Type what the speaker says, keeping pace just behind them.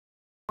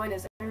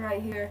is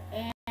right here.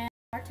 And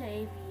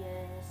Martavious.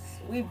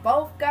 We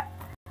both got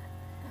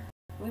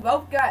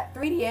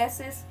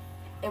 3DSs,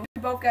 and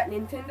we both got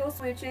Nintendo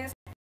Switches.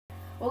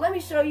 Well, let me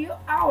show you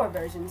our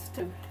versions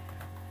too.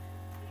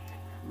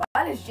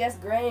 Mine is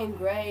just gray and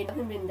gray.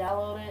 Nothing been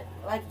downloaded.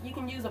 Like, you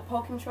can use a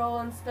Poke Control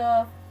and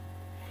stuff.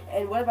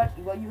 And what about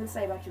you? What you gonna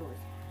say about yours?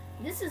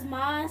 This is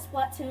my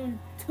Splatoon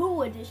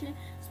 2 edition.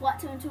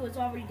 Splatoon 2 is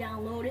already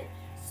downloaded,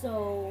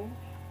 so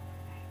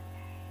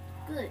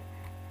good.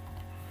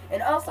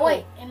 And also,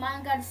 wait, and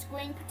mine got a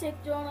screen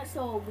protector on it,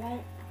 so it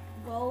won't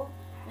go.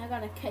 And I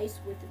got a case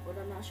with it, but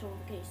I'm not showing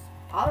the case.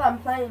 all I'm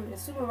playing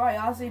is Super Mario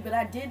Odyssey, but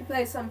I did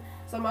play some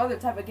other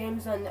type of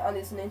games on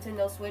this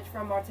Nintendo Switch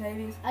from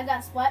Martavious. I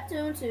got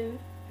Splatoon 2,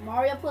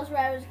 Mario plus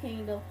Rabbids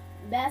Kingdom,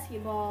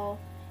 basketball,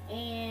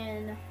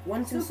 and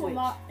 1-2 Switch.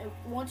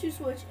 1-2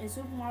 Switch and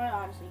Super Mario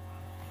Odyssey.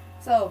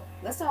 So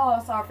let's tell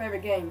us our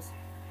favorite games.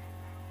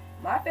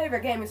 My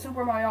favorite game is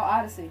Super Mario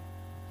Odyssey.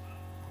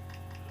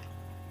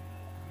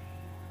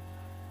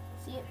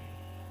 See it?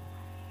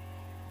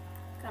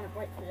 Kind of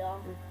bright for y'all.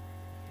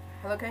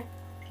 Hello, okay?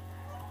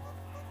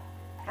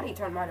 I need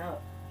to turn mine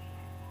up.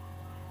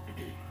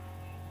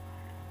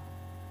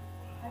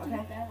 How'd you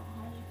get that?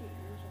 How'd you get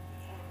yours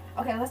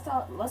on? Okay,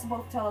 let's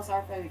both tell us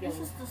our favorite games.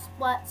 This is the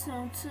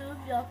Splatoon 2.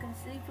 Y'all can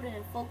see. Put it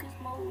in focus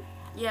mode.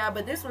 Yeah,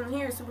 but this one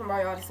here is Super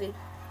Mario Odyssey.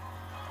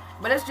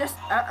 But it's just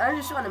I'm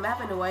just showing the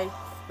map in the way.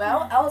 But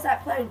I was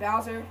at playing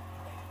Bowser,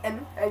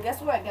 and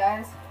guess what,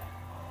 guys?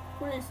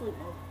 Put it in sleep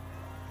mode.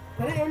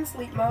 Put it in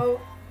sleep mode,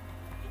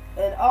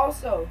 and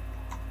also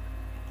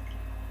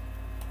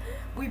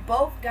we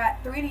both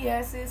got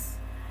 3DSs.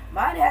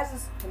 Mine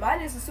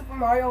is a Super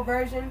Mario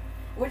version,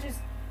 which is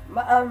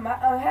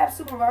I have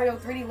Super Mario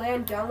 3D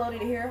Land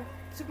downloaded here.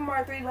 Super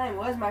Mario 3D Land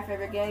was my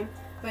favorite game,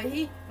 but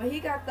he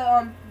got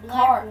the black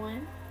car.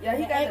 one. Yeah,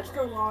 he the got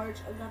extra large.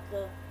 I got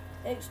the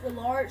extra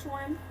large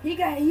one. He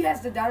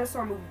has the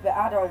dinosaur movie, but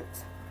I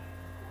don't.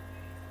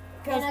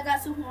 And I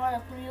got Super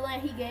Mario 3D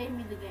Land. He gave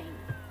me the game.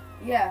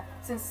 Yeah,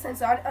 since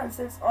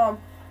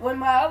when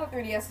my other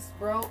 3DS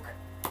broke,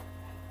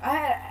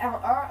 I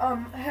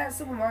had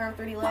Super Mario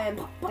 3D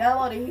Land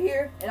downloaded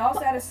here, and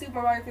also had a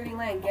Super Mario 3D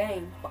Land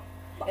game,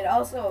 and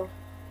also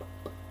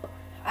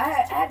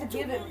I had to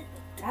give it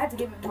to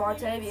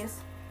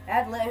Martavious. I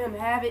had to let him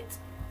have it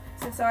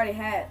since I already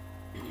had.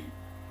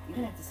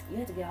 You have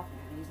to get off of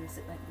these and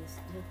sit like this.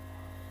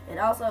 And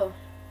also,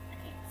 I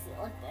can't sit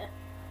like that.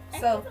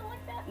 So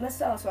let's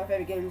tell us our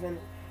favorite games on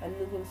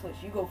Nintendo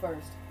Switch. You go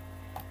first.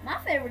 My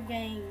favorite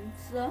games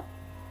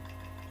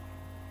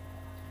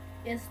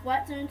is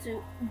Splatoon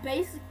 2.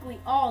 Basically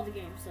all the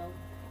games, so.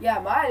 Yeah,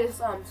 mine is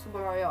Super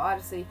Mario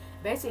Odyssey.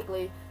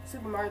 Basically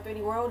Super Mario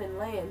 3D World and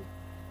Land.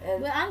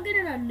 And well, I'm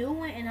getting a new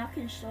one, and I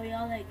can show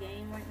y'all that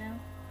game right now.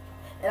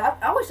 And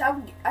I wish I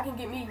can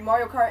get me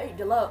Mario Kart 8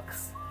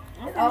 Deluxe.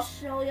 I'm gonna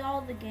show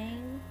y'all the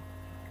game.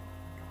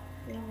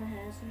 Whoever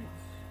has it.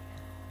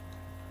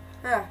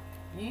 Huh?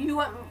 You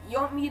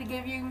want me to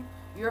give you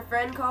your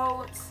friend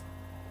codes?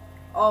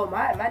 Oh,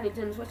 my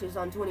Nintendo Switch is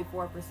on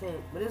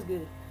 24%, but it's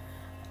good.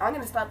 I'm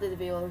gonna stop this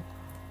video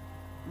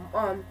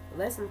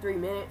less than 3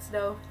 minutes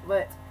though.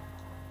 But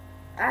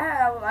I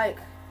have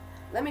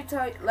let me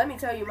tell you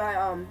my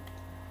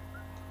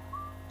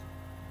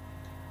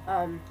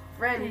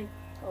friend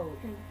code.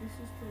 Okay, this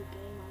is the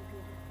game I'm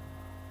good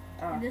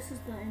at. And this is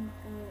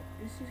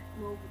this is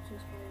global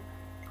just for.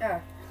 Yeah.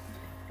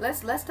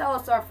 Let's tell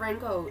us our friend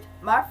code.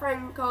 My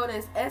friend code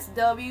is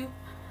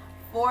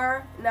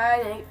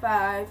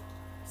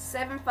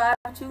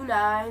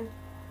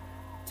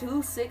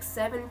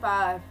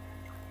SW498575292675.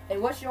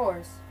 And what's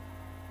yours?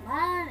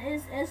 Mine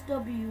is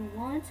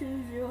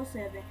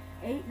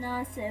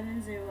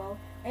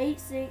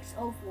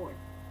SW120789708604.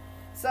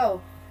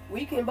 So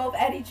we can both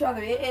add each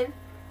other in.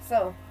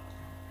 So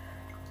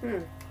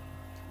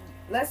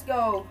let's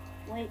go.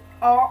 Wait.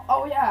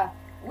 Oh yeah.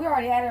 We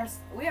already had.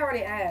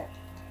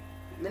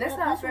 Man, that's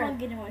not that's fair. what I'm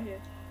getting right here.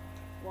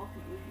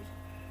 Walking Luigi's.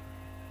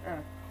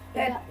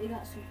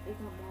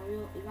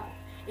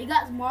 It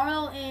got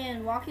Mario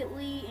and Rocket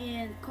League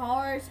and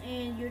cars,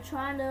 and you're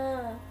trying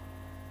to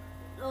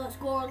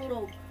score a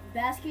little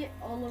basket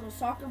or a little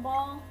soccer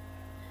ball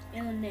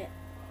in the net.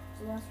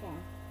 So that's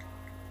fun.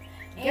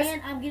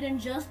 And I'm getting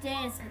Just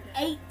Dance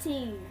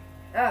 18.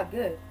 Oh,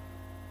 good.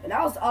 And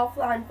I was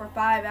offline for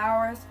 5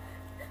 hours.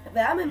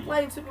 But I've been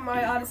playing Super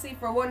Mario Odyssey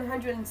for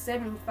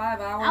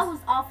 175 hours. I was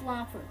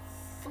offline for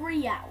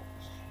 3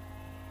 hours.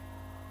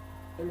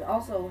 And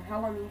also, how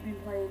long have you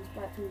been playing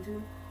Splatoon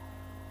 2?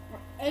 For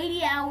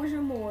 80 hours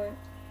or more.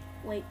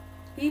 Wait.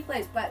 He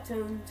plays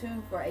Splatoon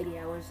 2 for 80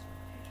 hours.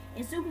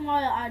 In Super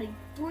Mario Odyssey,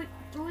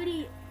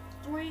 30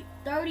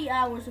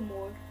 hours or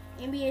more.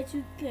 NBA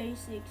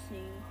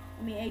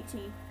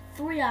 18,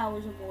 3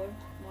 hours or more.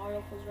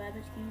 Mario plus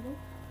Rabbids Kingdom,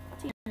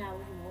 10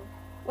 hours or more.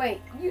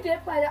 Wait, you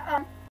did play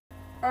the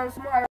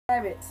Super Mario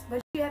Rabbids,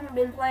 but you haven't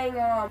been playing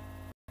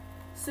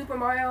Super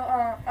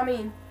Mario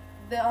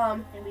the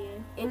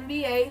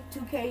NBA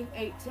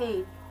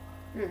 2K18.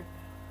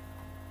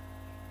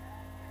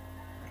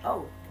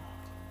 Oh.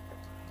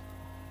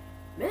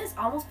 minutes,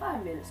 almost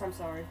 5 minutes. I'm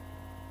sorry.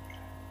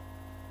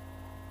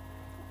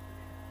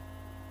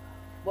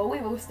 Well, we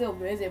were still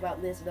busy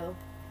about this though.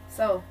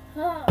 So,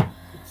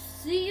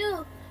 see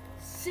you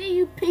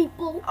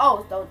people.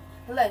 oh, don't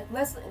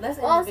let's end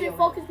the video.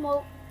 Focus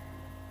mode.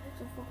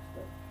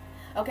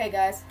 Okay,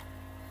 guys.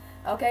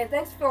 Okay,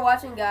 thanks for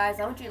watching, guys.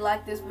 I want you to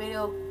like this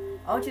video.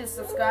 I want you to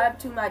subscribe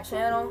to my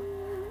channel.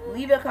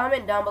 Leave a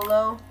comment down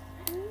below.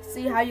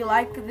 See how you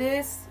like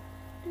this,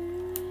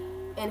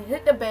 and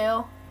hit the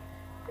bell,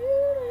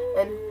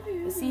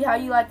 and see how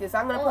you like this.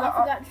 I'm gonna put. I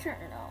forgot to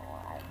turn it on.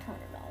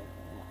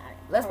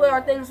 Let's put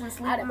our things in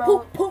sleep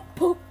mode.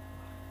 Poop.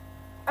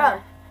 I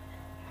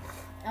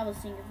was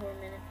singing for a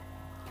minute.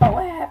 Oh,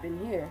 what happened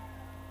here?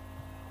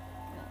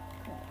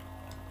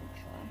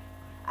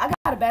 I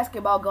got a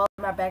basketball goal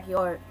in my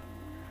backyard.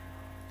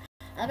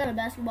 I got a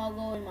basketball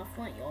goal in my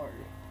front yard.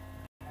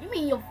 You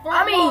mean your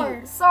front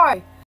yard?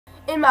 Sorry.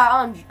 In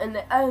my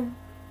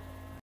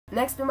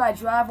next to my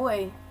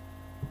driveway,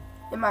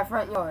 in my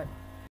front yard.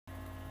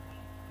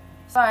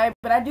 Sorry,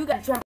 but I do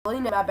got a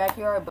trampoline in my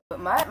backyard, but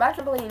my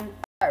trampoline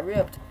got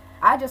ripped.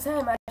 I just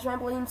had my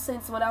trampoline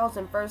since when I was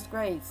in 1st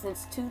grade,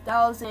 since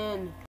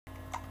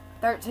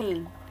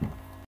 2013.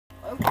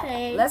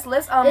 Okay. Let's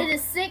It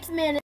is 6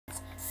 minutes,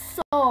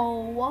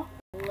 so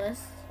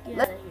let's get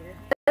out of here.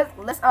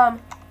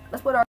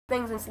 Let's put our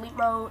things in sleep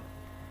mode.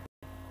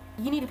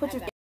 You need to put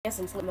your things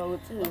in sleep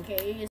mode too.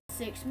 Okay, it's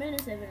 6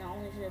 minutes and I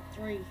only said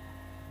 3.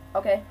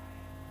 Okay.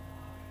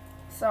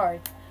 Sorry.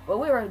 Well,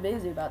 we were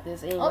busy about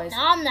this anyways. Oh, no,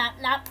 I'm not.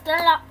 Turn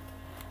it up.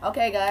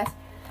 Okay, guys.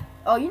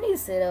 Oh, you need to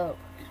sit up.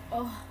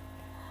 Oh.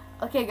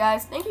 Okay,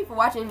 guys. Thank you for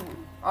watching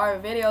our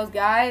videos,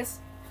 guys.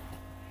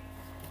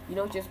 You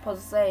know what you're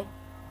supposed to say.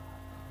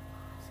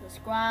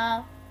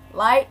 Subscribe.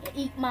 Like. And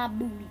eat my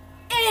booty.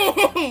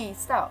 Hey,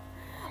 stop.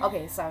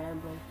 Okay, sorry,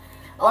 I'm playing.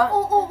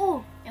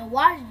 Oh. And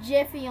watch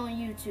Jeffy on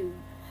YouTube.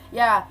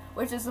 Yeah,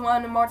 which is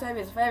one of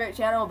Martavious' favorite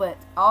channel, but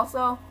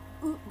also...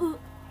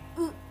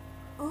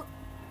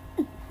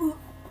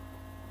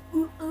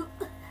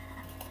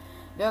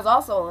 There's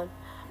also one.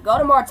 Go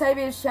to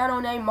Martavious'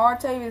 channel named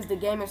Martavious the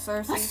Gamer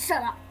Cersei.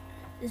 Shut up.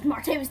 It's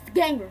Martavious the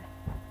Gamer.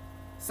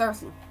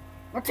 Cersei.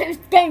 Martavious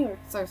the Gamer.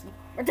 Cersei.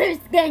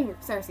 Martavious the Gamer.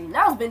 Cersei.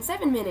 Now it's been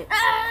 7 minutes. I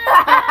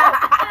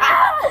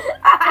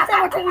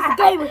said Martavious the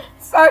Gamer.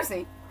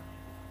 Cersei.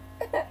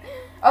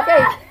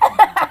 Okay.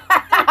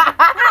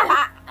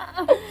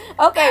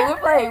 Okay, we're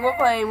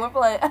playing.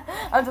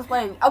 I'm just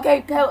playing.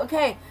 Okay.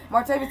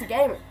 Martavious the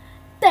Gamer.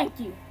 Thank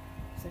you.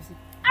 Cersei.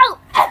 Oh!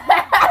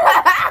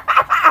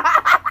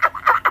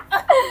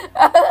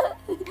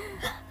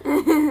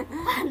 I'm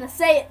gonna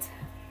say it.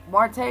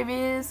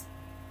 Martavious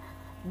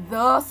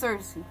the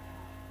Cersei.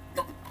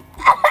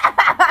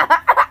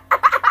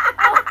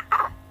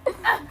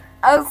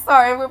 I'm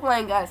sorry, we're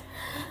playing, guys.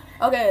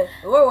 Okay,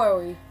 where were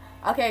we?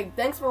 Okay,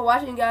 thanks for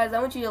watching, guys. I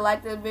want you to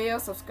like this video,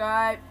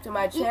 subscribe to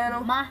my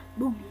channel, Eat my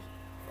booty.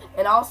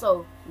 and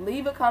also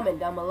leave a comment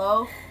down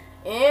below.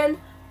 And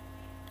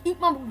Eat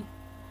my booty.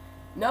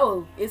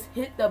 no, it's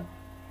hit the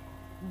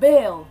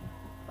bell.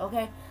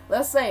 Okay,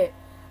 let's say it.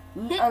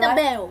 Hit the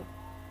bell.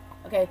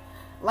 Okay,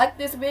 like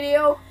this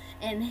video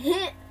And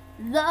hit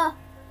the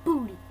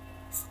booty.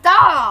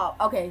 Stop.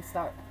 Okay,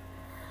 start.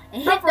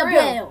 And Not hit for the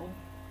real. bell.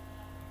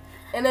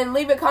 And then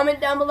leave a comment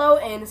down below,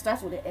 and it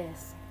starts with an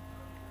S.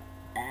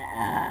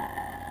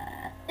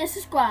 And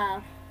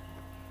subscribe.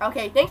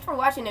 Okay, thanks for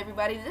watching,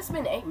 everybody. This has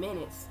been 8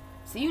 minutes.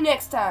 See you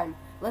next time.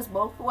 Let's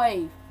both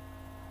wave.